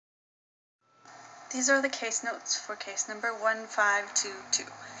These are the case notes for case number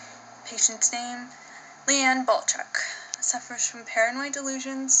 1522. Patient's name, Leanne Balchuk. Suffers from paranoid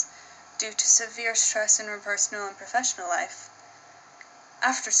delusions due to severe stress in her personal and professional life.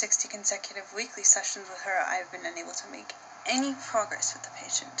 After 60 consecutive weekly sessions with her, I have been unable to make any progress with the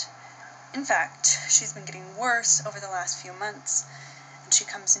patient. In fact, she's been getting worse over the last few months, and she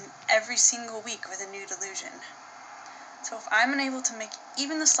comes in every single week with a new delusion. So if I'm unable to make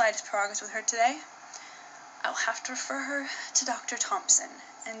even the slightest progress with her today, I'll have to refer her to Dr. Thompson,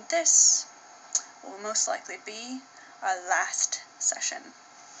 and this will most likely be our last session.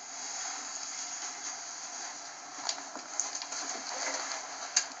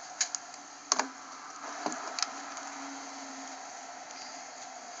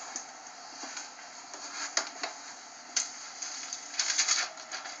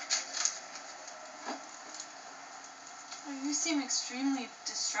 You seem extremely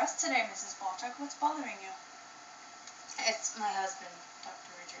distressed today, Mrs. Balchuk. What's bothering you? It's my husband,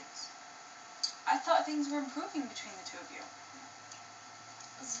 Dr. Richards. I thought things were improving between the two of you.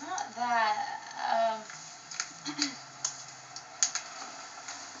 It's not that,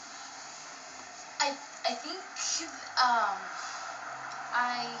 I think, I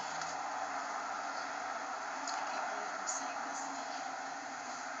can't believe I'm saying this.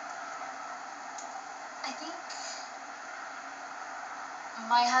 I think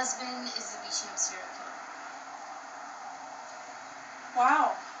my husband is the BTM serial killer.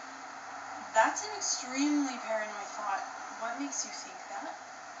 Wow. That's an extremely paranoid thought. What makes you think that?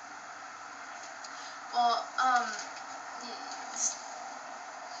 Well, I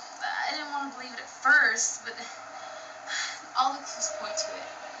didn't want to believe it at first, but all the clues point to it.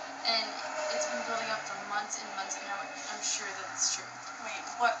 And it's been building up for months and months, and now I'm sure that it's true. Wait,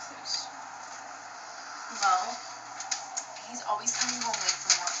 what clues? Well, he's always coming home late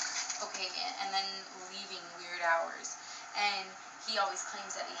from work, okay, and then leaving weird hours. And he always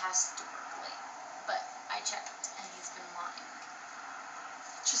claims that he has to work late. But I checked, and he's been lying.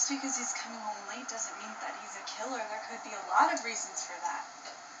 Just because he's coming home late doesn't mean that he's a killer. There could be a lot of reasons for that.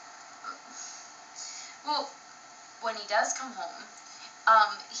 Well, when he does come home,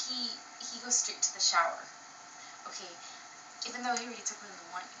 he goes straight to the shower. Okay, even though he already took one in the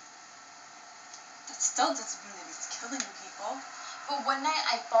morning. That still doesn't mean that he's killing people. But one night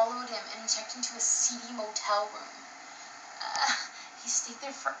I followed him and checked into a seedy motel room. He stayed there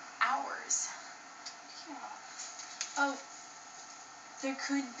for hours. Yeah. Oh, there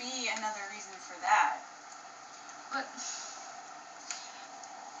could be another reason for that. But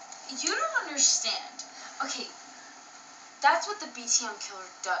you don't understand. Okay, that's what the BTM killer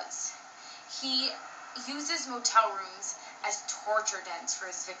does. He uses motel rooms as torture dens for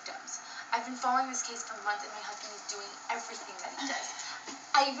his victims. I've been following this case for months, and my husband is doing everything that he does.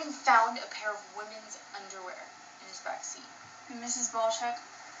 I even found a pair of women's underwear in his backseat. Mrs. Balchuk,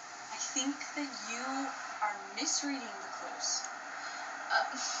 I think that you are misreading the clues.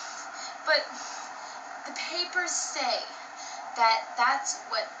 But the papers say that that's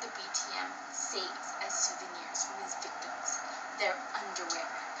what the BTM saves as souvenirs from his victims, their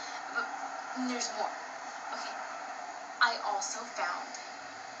underwear. But there's more. Okay, I also found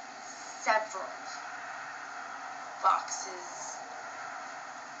several boxes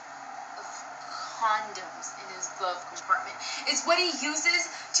of condoms in his glove compartment. It's what he uses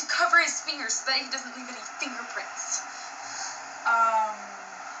to cover his fingers so that he doesn't leave any fingerprints.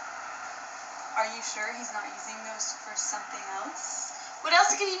 Are you sure he's not using those for something else? What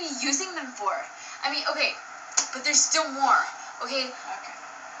else could he be using them for? I mean, okay, but there's still more, okay? Okay.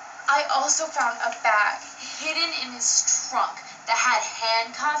 I also found a bag hidden in his trunk that had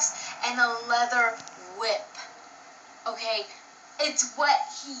handcuffs and a leather whip, okay? It's what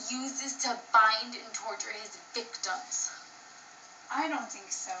he uses to bind and torture his victims. I don't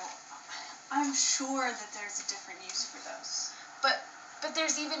think so. I'm sure that there's a different use for those. But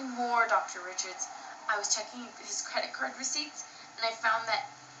there's even more, Dr. Richards. I was checking his credit card receipts, and I found that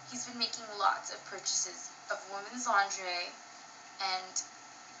he's been making lots of purchases of women's lingerie and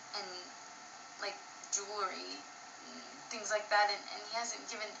like jewelry, and things like that, and he hasn't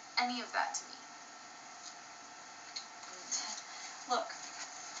given any of that to me. Look,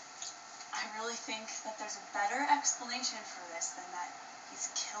 I really think that there's a better explanation for this than that he's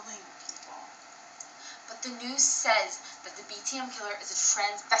killing people. But the news says that the BTM killer is a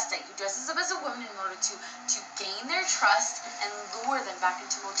transvestite who dresses up as a woman in order to gain their trust and lure them back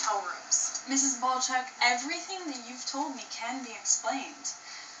into motel rooms. Mrs. Balchuk, everything that you've told me can be explained.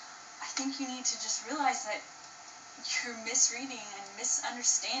 I think you need to just realize that you're misreading and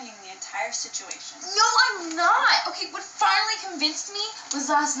misunderstanding the entire situation. No, I'm not! Okay, what finally convinced me was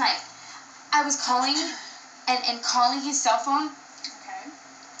last night. I was calling and calling his cell phone, Okay.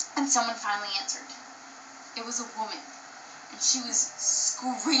 and someone finally answered. It was a woman, and she was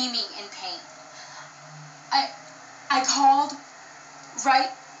screaming in pain. I called right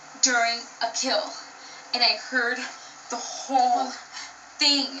during a kill, and I heard the whole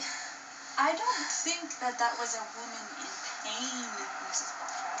thing. I don't think that was a woman in pain, Mrs.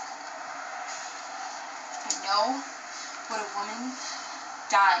 Baltrack. I know what a woman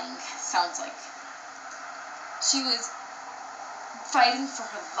dying sounds like. She was fighting for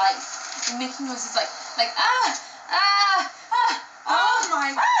her life and making noises like Oh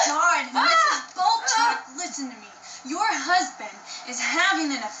my God, Mrs. Baltrack, listen to me. Your husband is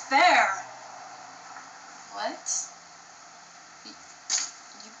having an affair. What?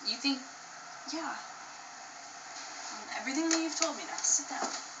 You think? Yeah. Everything that you've told me now. Sit down.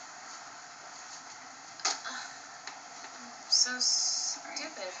 So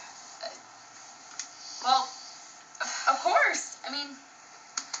stupid. Well, of course. I mean,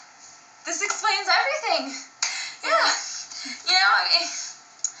 this explains everything. Yeah. You know,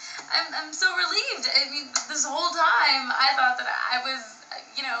 I'm so relieved. I mean, this whole time I thought that I was,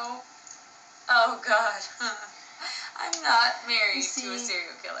 oh God. I'm not married to a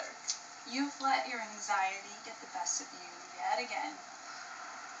serial killer. You've let your anxiety get the best of you yet again.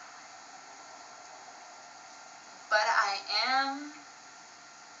 But I am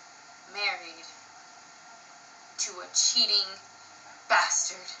married to a cheating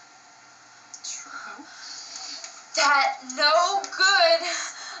bastard. True. That no good,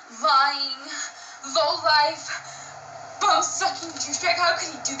 lying, low-life, bum-sucking douchebag. How could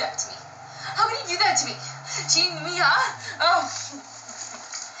he do that to me? How could he do that to me? Cheating me, huh? Oh,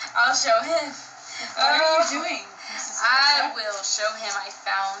 I'll show him. What are you doing, Mrs. I Baltrack? will show him I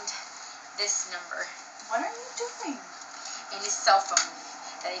found this number What are you doing? in his cell phone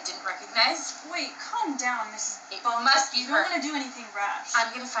that I didn't recognize. Wait, calm down, Mrs. It Baltrack. must be You her. don't want to do anything rash.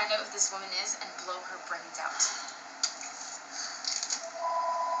 I'm gonna find out who this woman is and blow her brains out.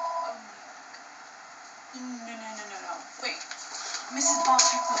 No. Wait. Mrs.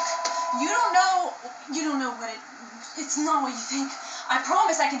 Baltrack, look. You don't know what it's not what you think. I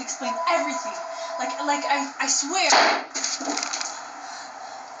promise I can explain everything. I swear.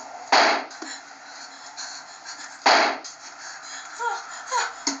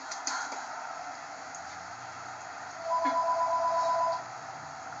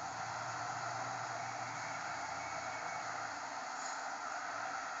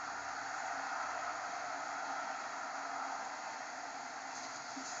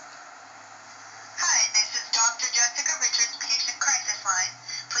 Hi, this is Dr. Jessica Richards' patient crisis line.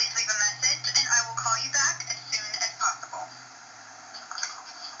 Please leave a message and I will call you back as soon as possible.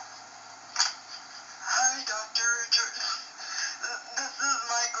 Hi, Dr. Richards. This is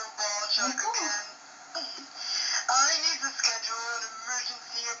Michael Baltrack again. I need to schedule an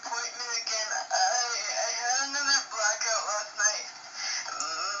emergency appointment again. I had another blackout last night.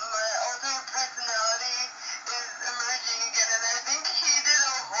 My alternate personality is emerging again, and I think he did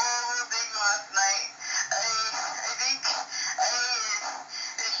a horrible thing last night. I think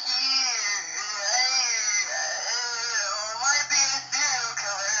might be a serial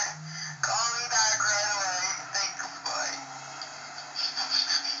killer. Call me back right away. Thanks, bye.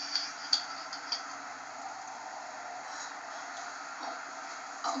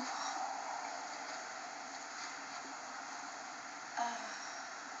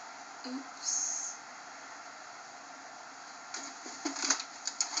 Oops.